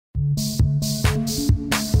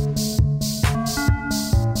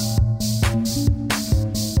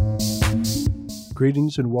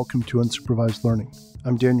Greetings and welcome to Unsupervised Learning.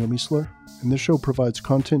 I'm Daniel Miesler, and this show provides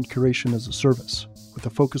content curation as a service with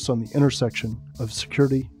a focus on the intersection of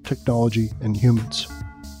security, technology, and humans.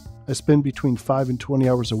 I spend between 5 and 20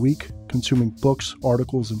 hours a week consuming books,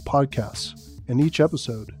 articles, and podcasts, and each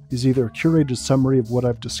episode is either a curated summary of what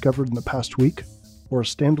I've discovered in the past week or a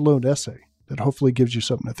standalone essay that hopefully gives you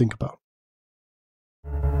something to think about.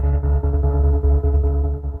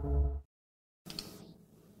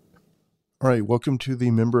 All right, welcome to the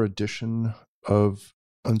member edition of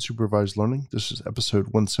Unsupervised Learning. This is episode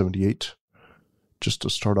 178. Just to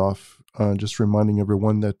start off, just reminding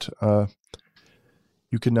everyone that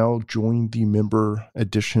you can now join the member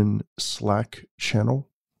edition Slack channel,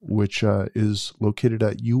 which is located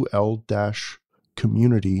at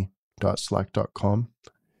ul-community.slack.com.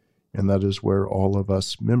 And that is where all of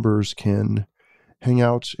us members can hang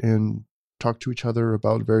out and talk to each other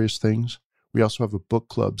about various things. We also have a book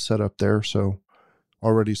club set up there, so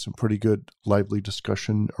already some pretty good lively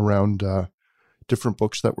discussion around different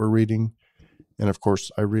books that we're reading. And of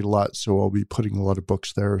course, I read a lot, so I'll be putting a lot of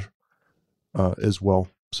books there as well.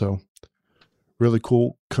 So really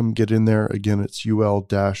cool. Come get in there. Again, it's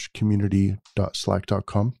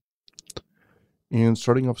ul-community.slack.com. And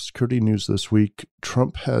starting off security news this week,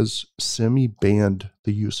 Trump has semi-banned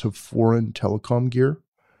the use of foreign telecom gear,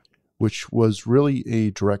 which was really a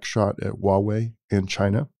direct shot at Huawei and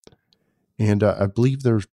China. And I believe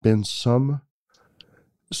there's been some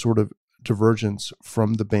sort of divergence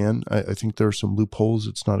from the ban. I think there are some loopholes.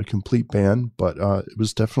 It's not a complete ban, but it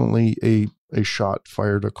was definitely a shot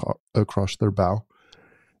fired across their bow.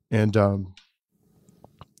 And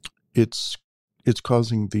it's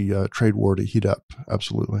causing the trade war to heat up,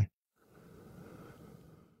 absolutely.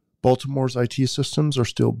 Baltimore's IT systems are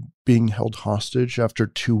still being held hostage after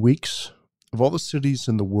 2 weeks. Of all the cities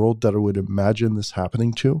in the world that I would imagine this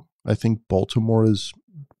happening to, I think Baltimore is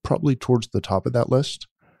probably towards the top of that list.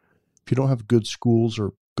 If you don't have good schools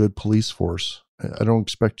or good police force, I don't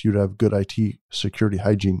expect you to have good IT security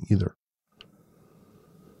hygiene either.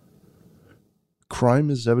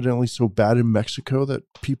 Crime is evidently so bad in Mexico that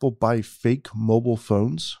people buy fake mobile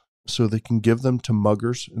phones so they can give them to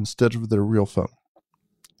muggers instead of their real phone.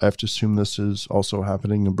 I have to assume this is also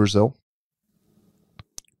happening in Brazil.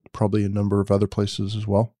 Probably a number of other places as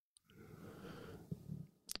well.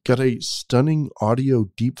 Got a stunning audio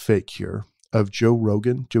deepfake here of Joe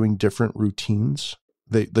Rogan doing different routines.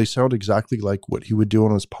 They sound exactly like what he would do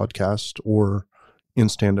on his podcast or in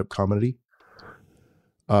stand-up comedy.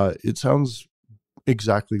 It sounds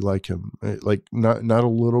exactly like him. Like not a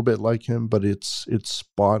little bit like him, but it's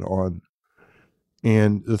spot on.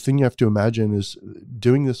 And the thing you have to imagine is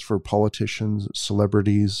doing this for politicians,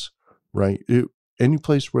 celebrities, right? Any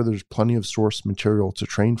place where there's plenty of source material to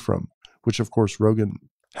train from, which of course Rogan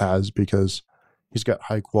has because he's got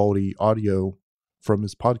high quality audio from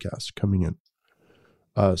his podcast coming in.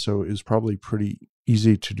 So it's probably pretty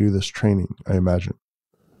easy to do this training, I imagine.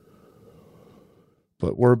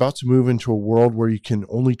 But we're about to move into a world where you can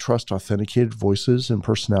only trust authenticated voices and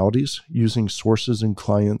personalities using sources and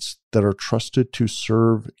clients that are trusted to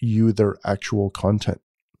serve you their actual content.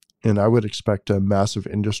 And I would expect a massive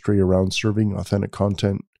industry around serving authentic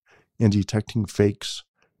content and detecting fakes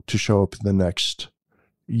to show up in the next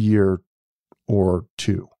year or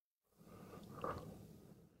two.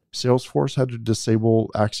 Salesforce had to disable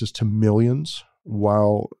access to millions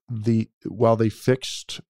while they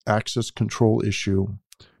fixed access control issue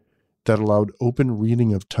that allowed open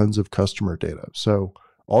reading of tons of customer data. So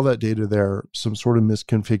all that data there, some sort of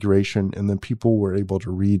misconfiguration, and then people were able to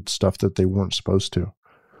read stuff that they weren't supposed to.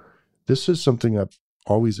 This is something I've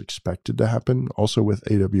always expected to happen, also with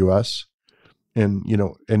AWS and,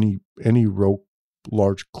 any real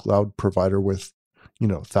large cloud provider with,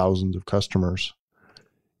 thousands of customers.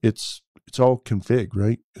 It's all config,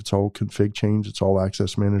 right? It's all config change. It's all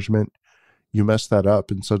access management. You mess that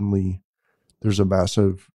up and suddenly there's a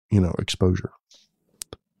massive, exposure.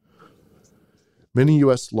 Many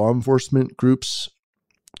U.S. law enforcement groups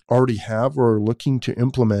already have or are looking to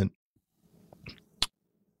implement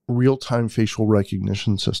real-time facial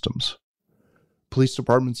recognition systems. Police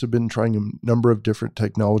departments have been trying a number of different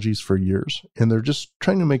technologies for years, and they're just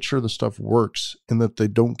trying to make sure the stuff works and that they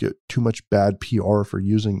don't get too much bad PR for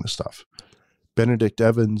using the stuff. Benedict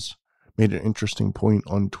Evans made an interesting point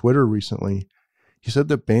on Twitter recently. He said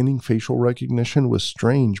that banning facial recognition was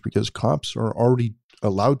strange because cops are already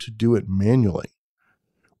allowed to do it manually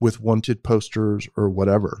with wanted posters or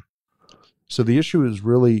whatever. So the issue is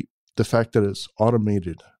really the fact that it's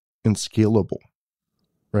automated and scalable,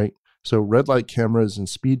 right? So red light cameras and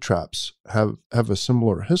speed traps have a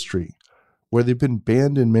similar history where they've been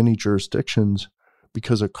banned in many jurisdictions,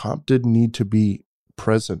 because a cop didn't need to be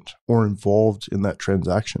present or involved in that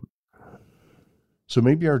transaction. So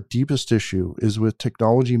maybe our deepest issue is with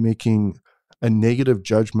technology making a negative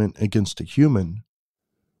judgment against a human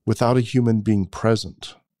without a human being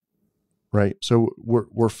present, right? So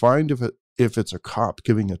we're fine if it's a cop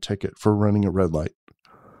giving a ticket for running a red light,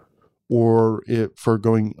 or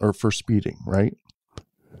for speeding, right?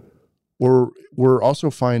 Or we're also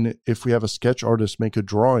fine if we have a sketch artist make a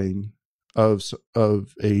drawing of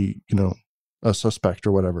a suspect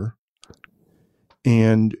or whatever,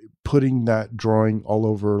 and putting that drawing all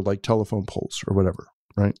over like telephone poles or whatever,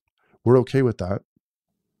 right? We're okay with that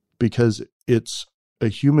because it's a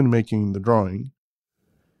human making the drawing.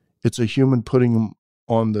 It's a human putting them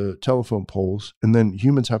on the telephone poles, and then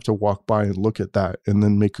humans have to walk by and look at that and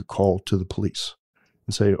then make a call to the police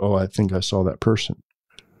and say, oh, I think I saw that person.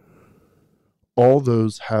 All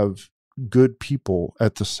those have good people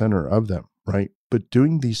at the center of them, right? But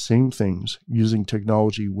doing these same things using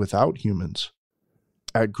technology without humans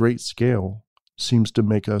at great scale seems to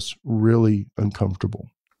make us really uncomfortable.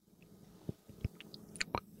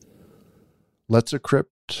 Let's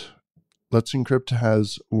Encrypt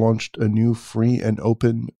has launched a new free and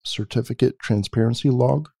open certificate transparency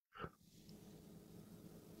log.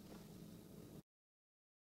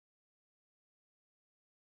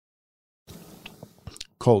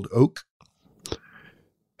 Called Oak.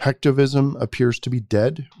 Hacktivism appears to be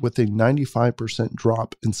dead, with a 95%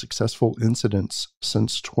 drop in successful incidents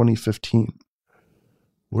since 2015.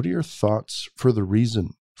 What are your thoughts for the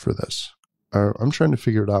reason for this? I'm trying to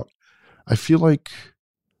figure it out. I feel like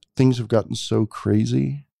things have gotten so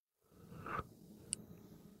crazy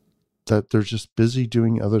that they're just busy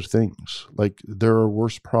doing other things. Like, there are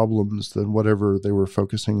worse problems than whatever they were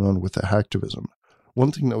focusing on with the hacktivism.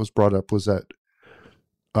 One thing that was brought up was that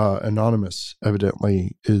Anonymous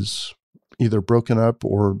evidently is either broken up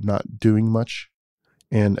or not doing much,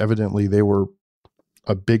 and evidently they were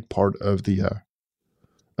a big part of the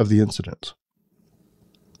incident.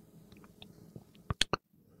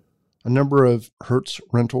 A number of Hertz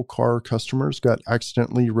rental car customers got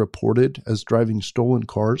accidentally reported as driving stolen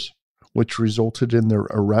cars, which resulted in their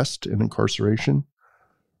arrest and incarceration.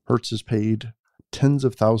 Hertz has paid tens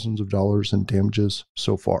of thousands of dollars in damages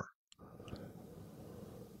so far.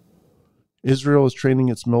 Israel is training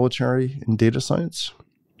its military in data science.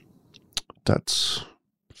 That's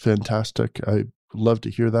fantastic. I love to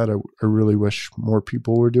hear that. I really wish more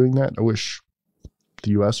people were doing that. I wish the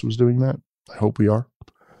U.S. was doing that. I hope we are.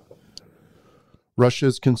 Russia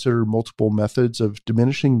has considered multiple methods of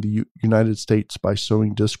diminishing the United States by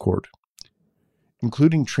sowing discord,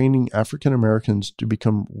 including training African Americans to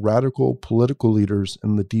become radical political leaders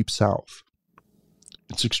in the Deep South.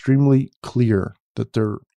 It's extremely clear that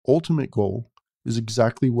their ultimate goal is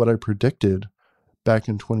exactly what I predicted back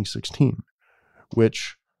in 2016,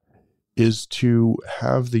 which is to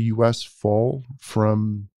have the U.S. fall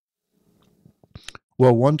from,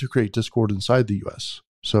 well, one, to create discord inside the U.S.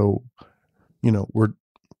 So,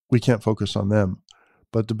 we can't focus on them.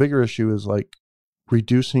 But the bigger issue is like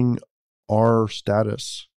reducing our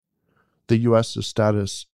status, the U.S.'s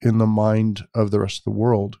status in the mind of the rest of the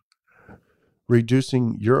world,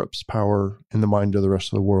 reducing Europe's power in the mind of the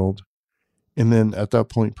rest of the world. And then at that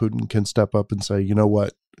point, Putin can step up and say, you know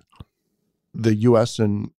what, the U.S.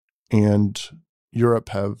 and Europe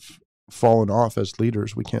have fallen off as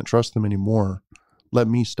leaders. We can't trust them anymore. Let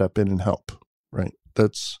me step in and help, right?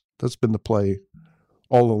 That's been the play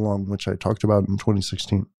all along, which I talked about in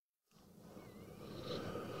 2016.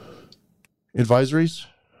 Advisories.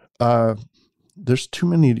 There's too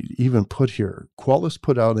many to even put here. Qualys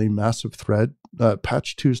put out a massive thread.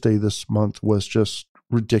 Patch Tuesday this month was just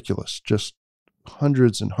ridiculous. Just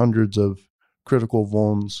hundreds and hundreds of critical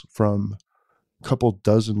vulns from a couple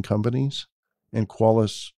dozen companies. And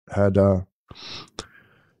Qualys had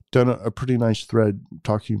done a pretty nice thread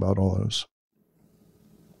talking about all those.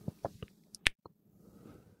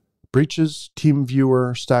 Breaches,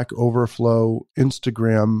 TeamViewer, Stack Overflow,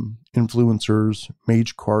 Instagram, influencers,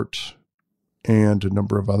 MageCart, and a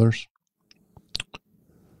number of others.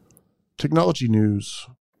 Technology news.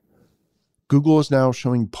 Google is now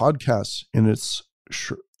showing podcasts in its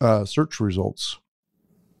search results.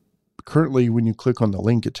 Currently, when you click on the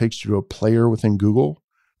link, it takes you to a player within Google,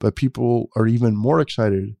 but people are even more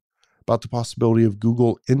excited about the possibility of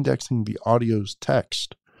Google indexing the audio's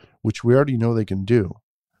text, which we already know they can do,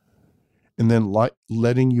 and then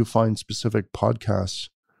letting you find specific podcasts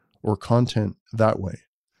or content that way.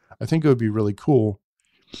 I think it would be really cool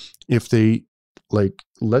if they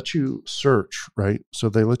let you search, right? So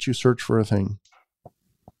they let you search for a thing.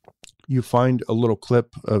 You find a little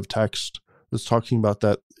clip of text was talking about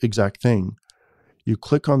that exact thing. You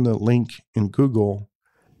click on the link in Google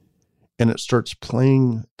and it starts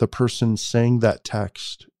playing the person saying that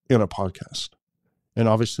text in a podcast. And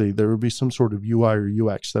obviously there would be some sort of UI or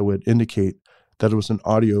UX that would indicate that it was an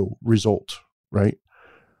audio result, right?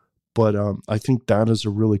 But I think that is a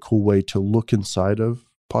really cool way to look inside of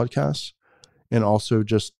podcasts and also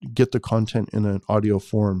just get the content in an audio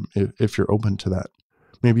form if you're open to that.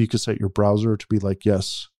 Maybe you could set your browser to be like,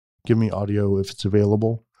 yes, give me audio if it's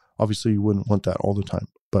available. Obviously, you wouldn't want that all the time,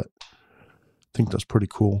 but I think that's pretty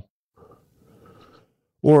cool.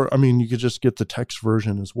 Or, I mean, you could just get the text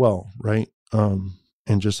version as well, right?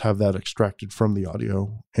 And just have that extracted from the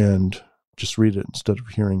audio and just read it instead of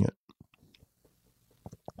hearing it.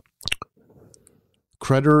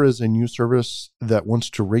 Credder is a new service that wants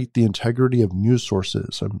to rate the integrity of news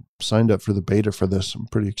sources. I'm signed up for the beta for this. I'm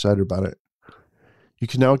pretty excited about it. You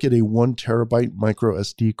can now get a 1 terabyte micro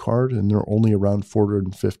SD card, and they're only around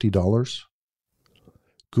 $450.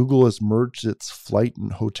 Google has merged its flight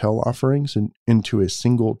and hotel offerings into a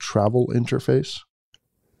single travel interface.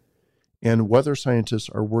 And weather scientists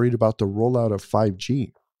are worried about the rollout of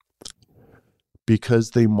 5G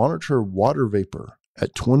because they monitor water vapor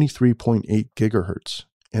at 23.8 gigahertz,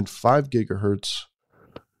 and 5 gigahertz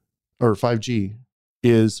or 5G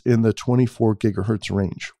is in the 24 gigahertz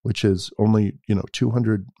range, which is only,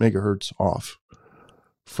 200 megahertz off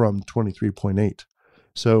from 23.8.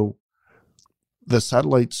 So the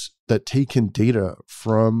satellites that take in data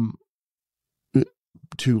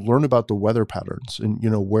to learn about the weather patterns and,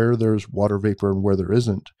 where there's water vapor and where there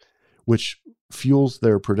isn't, which fuels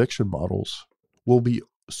their prediction models, will be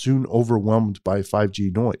soon overwhelmed by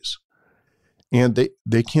 5G noise. And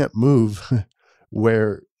they can't move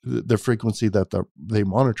where the frequency that they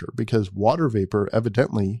monitor, because water vapor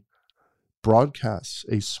evidently broadcasts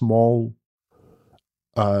a small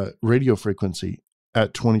radio frequency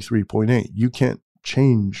at 23.8. You can't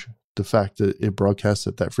change the fact that it broadcasts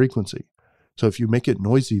at that frequency. So if you make it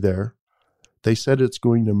noisy there, they said it's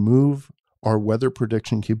going to move our weather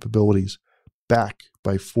prediction capabilities back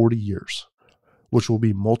by 40 years, which will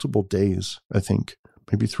be multiple days, I think,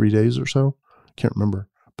 maybe 3 days or so. Can't remember,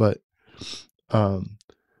 but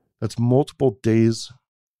that's multiple days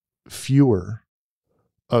fewer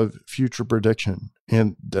of future prediction.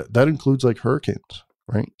 And that includes like hurricanes,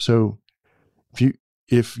 right? So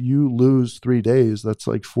if you lose 3 days, that's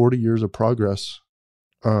like 40 years of progress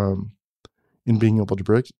in being able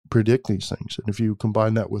to predict these things. And if you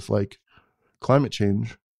combine that with like climate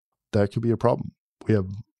change, that could be a problem. We have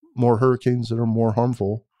more hurricanes that are more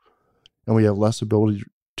harmful, and we have less ability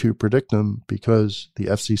to predict them because the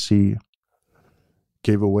FCC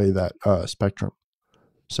gave away that spectrum.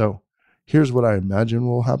 So here's what I imagine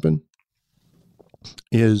will happen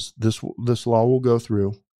is this law will go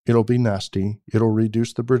through. It'll be nasty. It'll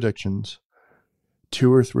reduce the predictions.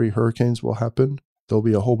 2 or 3 hurricanes will happen. There'll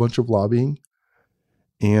be a whole bunch of lobbying,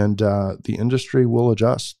 and the industry will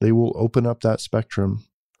adjust. They will open up that spectrum,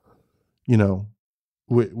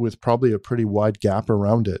 with probably a pretty wide gap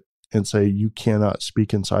around it, and say you cannot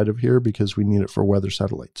speak inside of here because we need it for weather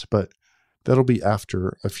satellites. But that'll be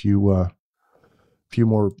after a few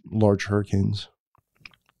more large hurricanes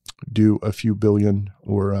do a few billion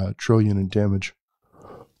or trillion in damage.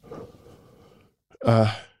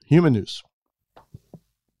 Human news.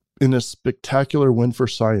 In a spectacular win for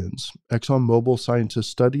science, ExxonMobil scientists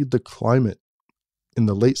studied the climate in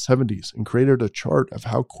the late 70s and created a chart of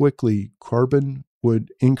how quickly carbon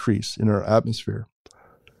would increase in our atmosphere.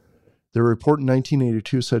 Their report in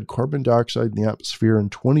 1982 said carbon dioxide in the atmosphere in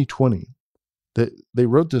 2020. They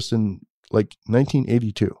wrote this in like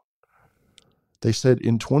 1982. They said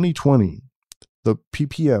in 2020, the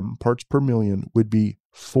ppm, parts per million, would be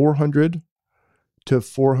 400 to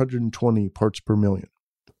 420 parts per million.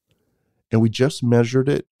 And we just measured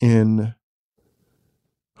it in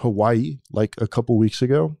Hawaii like a couple weeks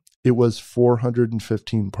ago. It was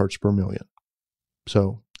 415 parts per million.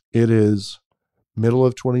 So it is middle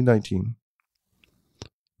of 2019.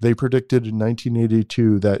 They predicted in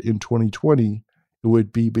 1982 that in 2020, it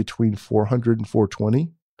would be between 400 and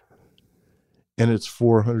 420. And it's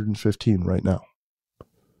 415 right now.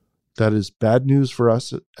 That is bad news for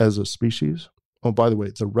us as a species. Oh, by the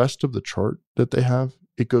way, the rest of the chart that they have,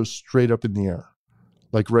 it goes straight up in the air.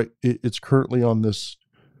 Like it's currently on this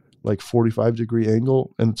like 45-degree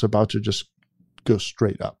angle, and it's about to just go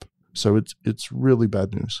straight up. So it's really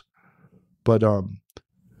bad news. But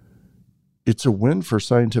it's a win for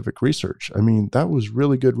scientific research. I mean, that was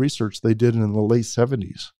really good research they did in the late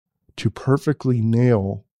 70s to perfectly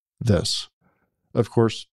nail this. Of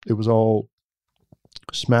course, it was all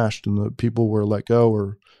smashed and the people were let go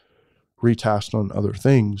or retasked on other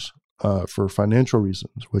things for financial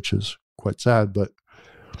reasons, which is quite sad. But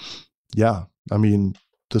yeah, I mean,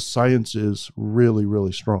 the science is really,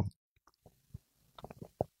 really strong.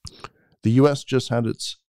 The U.S. just had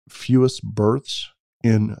its fewest births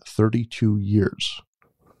in 32 years.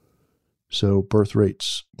 So birth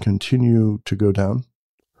rates continue to go down.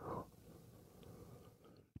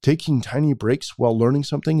 Taking tiny breaks while learning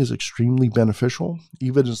something is extremely beneficial,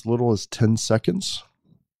 even as little as 10 seconds.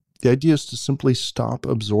 The idea is to simply stop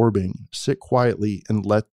absorbing, sit quietly, and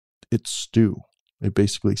let it stew. It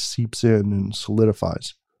basically seeps in and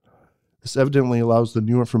solidifies. This evidently allows the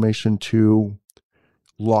new information to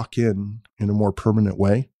lock in a more permanent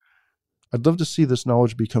way. I'd love to see this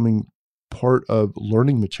knowledge becoming part of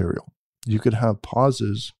learning material. You could have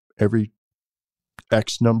pauses every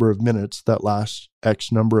X number of minutes that last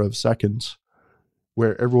X number of seconds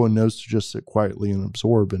where everyone knows to just sit quietly and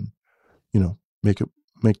absorb and,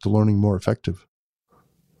 make the learning more effective.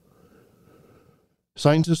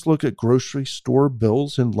 Scientists look at grocery store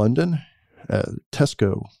bills in London,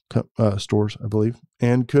 Tesco stores, I believe,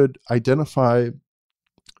 and could identify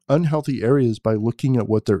unhealthy areas by looking at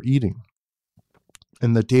what they're eating.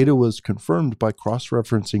 And the data was confirmed by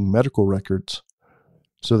cross-referencing medical records.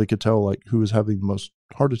 So they could tell who was having the most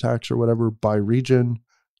heart attacks or whatever by region.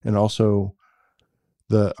 And also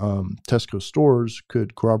the Tesco stores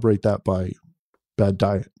could corroborate that by bad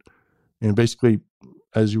diet. And basically,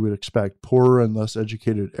 as you would expect, poorer and less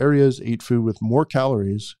educated areas ate food with more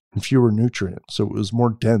calories and fewer nutrients. So it was more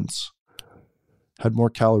dense, had more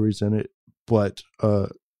calories in it, but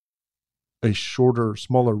a shorter,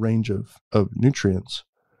 smaller range of nutrients,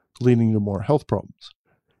 leading to more health problems.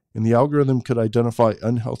 And the algorithm could identify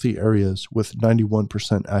unhealthy areas with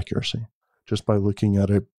 91% accuracy just by looking at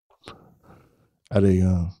a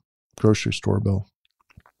grocery store bill.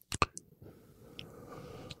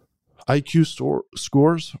 IQ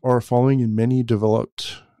scores are falling in many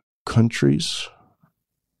developed countries.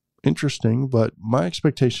 Interesting, but my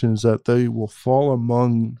expectation is that they will fall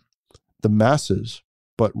among the masses,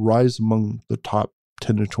 but rise among the top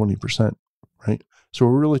 10 to 20%, right? So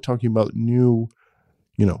we're really talking about new,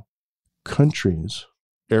 countries,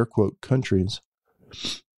 air quote countries,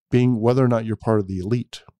 being whether or not you're part of the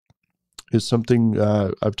elite is something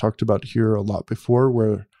I've talked about here a lot before,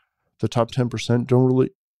 where the top 10%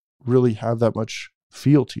 don't really have that much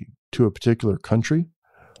fealty to a particular country,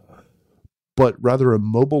 but rather a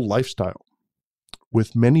mobile lifestyle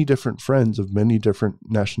with many different friends of many different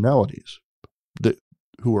nationalities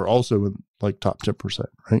who are also in top 10%,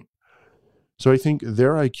 right? So I think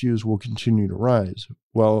their IQs will continue to rise,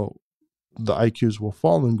 while the IQs will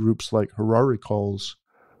fall in groups like Harari calls,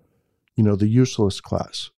 the useless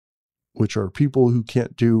class, which are people who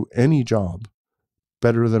can't do any job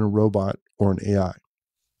better than a robot or an AI.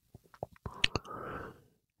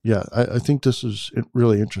 Yeah, I think this is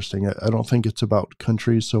really interesting. I don't think it's about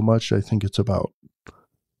countries so much. I think it's about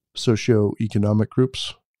socioeconomic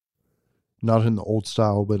groups, not in the old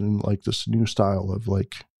style, but in this new style of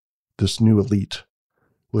this new elite,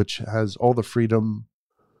 which has all the freedom,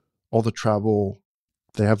 all the travel.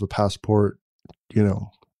 They have a passport,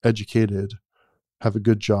 educated, have a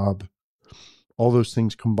good job. All those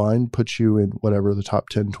things combined put you in whatever the top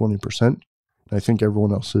 10, 20%. And I think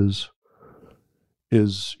everyone else is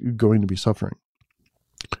going to be suffering.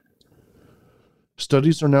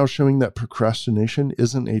 Studies are now showing that procrastination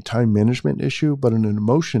isn't a time management issue, but an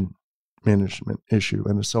emotion management issue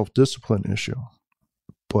and a self-discipline issue.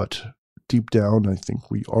 But deep down, I think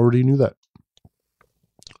we already knew that.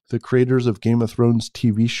 The creators of Game of Thrones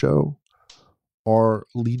TV show are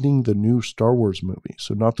leading the new Star Wars movie.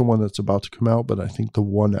 So not the one that's about to come out, but I think the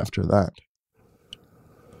one after that.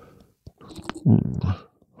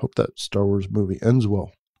 Hope that Star Wars movie ends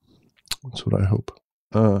well. That's what I hope.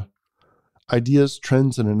 Ideas,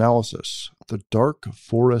 trends, and analysis. The dark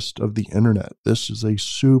forest of the internet. This is a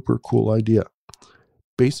super cool idea.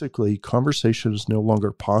 Basically, conversation is no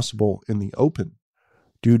longer possible in the open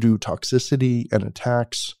due to toxicity and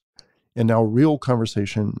attacks. And now real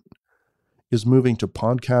conversation is moving to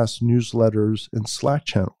podcasts, newsletters, and Slack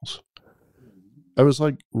channels. I was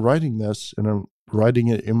writing this, and I'm writing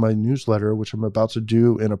it in my newsletter, which I'm about to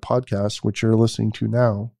do in a podcast, which you're listening to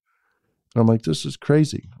now. And I'm like, this is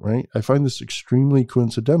crazy, right? I find this extremely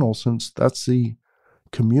coincidental, since that's the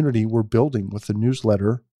community we're building with the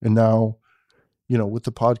newsletter, and now, with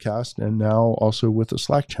the podcast, and now also with the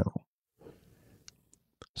Slack channel.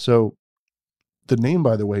 So the name,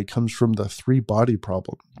 by the way, comes from the 3-Body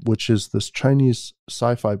Problem, which is this Chinese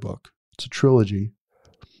sci-fi book. It's a trilogy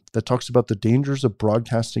that talks about the dangers of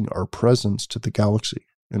broadcasting our presence to the galaxy.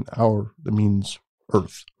 And that means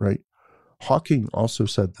Earth, right? Hawking also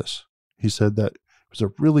said this. He said that it was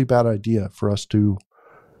a really bad idea for us to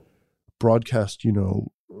broadcast,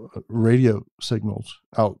 radio signals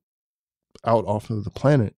out off of the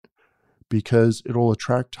planet, because it'll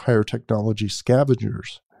attract higher technology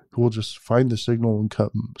scavengers who will just find the signal and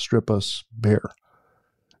come strip us bare.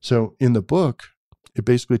 So in the book, it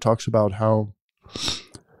basically talks about how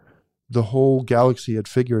the whole galaxy had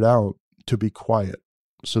figured out to be quiet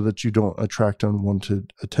so that you don't attract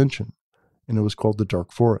unwanted attention. And it was called the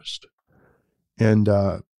Dark Forest. And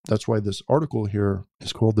that's why this article here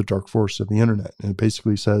is called The Dark Forest of the Internet. And it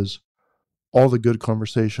basically says all the good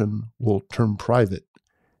conversation will turn private,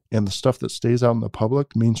 and the stuff that stays out in the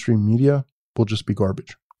public, mainstream media, will just be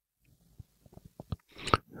garbage.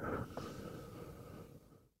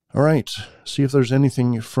 All right, see if there's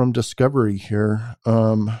anything from Discovery here.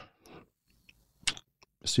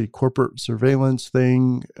 See, corporate surveillance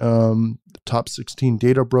thing, the top 16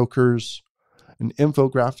 data brokers, an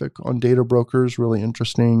infographic on data brokers, really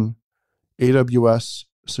interesting, AWS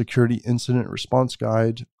security incident response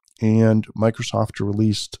guide, and Microsoft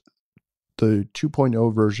released the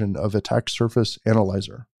 2.0 version of Attack Surface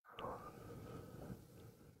Analyzer.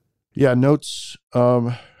 Yeah, notes.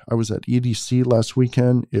 I was at EDC last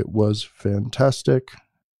weekend. It was fantastic.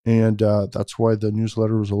 And that's why the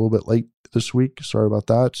newsletter was a little bit late this week. Sorry about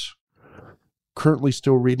that. Currently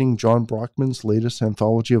still reading John Brockman's latest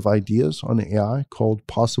anthology of ideas on AI called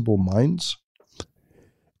Possible Minds.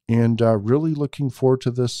 And really looking forward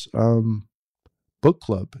to this book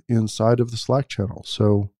club inside of the Slack channel.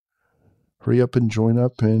 So hurry up and join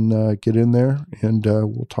up and get in there, and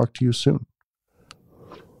we'll talk to you soon.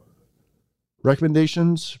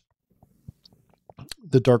 Recommendations: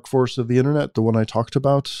 The Dark Forest of the Internet, the one I talked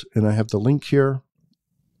about, and I have the link here.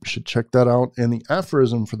 You should check that out. And the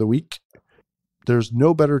aphorism for the week: there's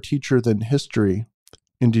no better teacher than history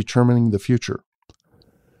in determining the future.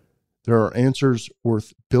 There are answers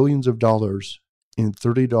worth billions of dollars in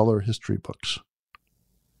 $30 history books.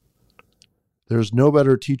 There's no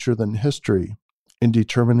better teacher than history in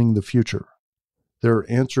determining the future. There are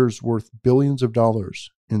answers worth billions of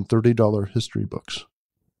dollars in $30 history books.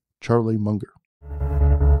 Charlie Munger.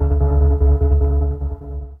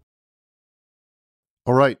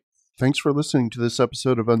 All right. Thanks for listening to this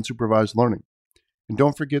episode of Unsupervised Learning. And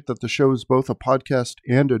don't forget that the show is both a podcast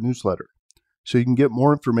and a newsletter. So you can get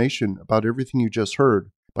more information about everything you just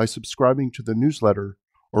heard by subscribing to the newsletter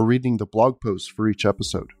or reading the blog posts for each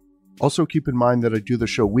episode. Also keep in mind that I do the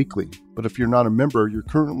show weekly, but if you're not a member, you're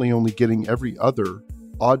currently only getting every other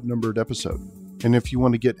odd-numbered episode. And if you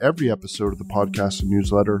want to get every episode of the podcast and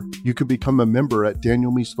newsletter, you can become a member at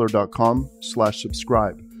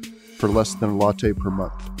danielmiessler.com/subscribe for less than a latte per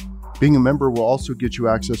month. Being a member will also get you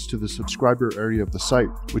access to the subscriber area of the site,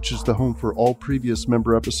 which is the home for all previous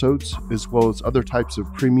member episodes, as well as other types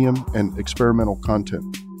of premium and experimental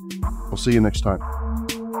content. I'll see you next time.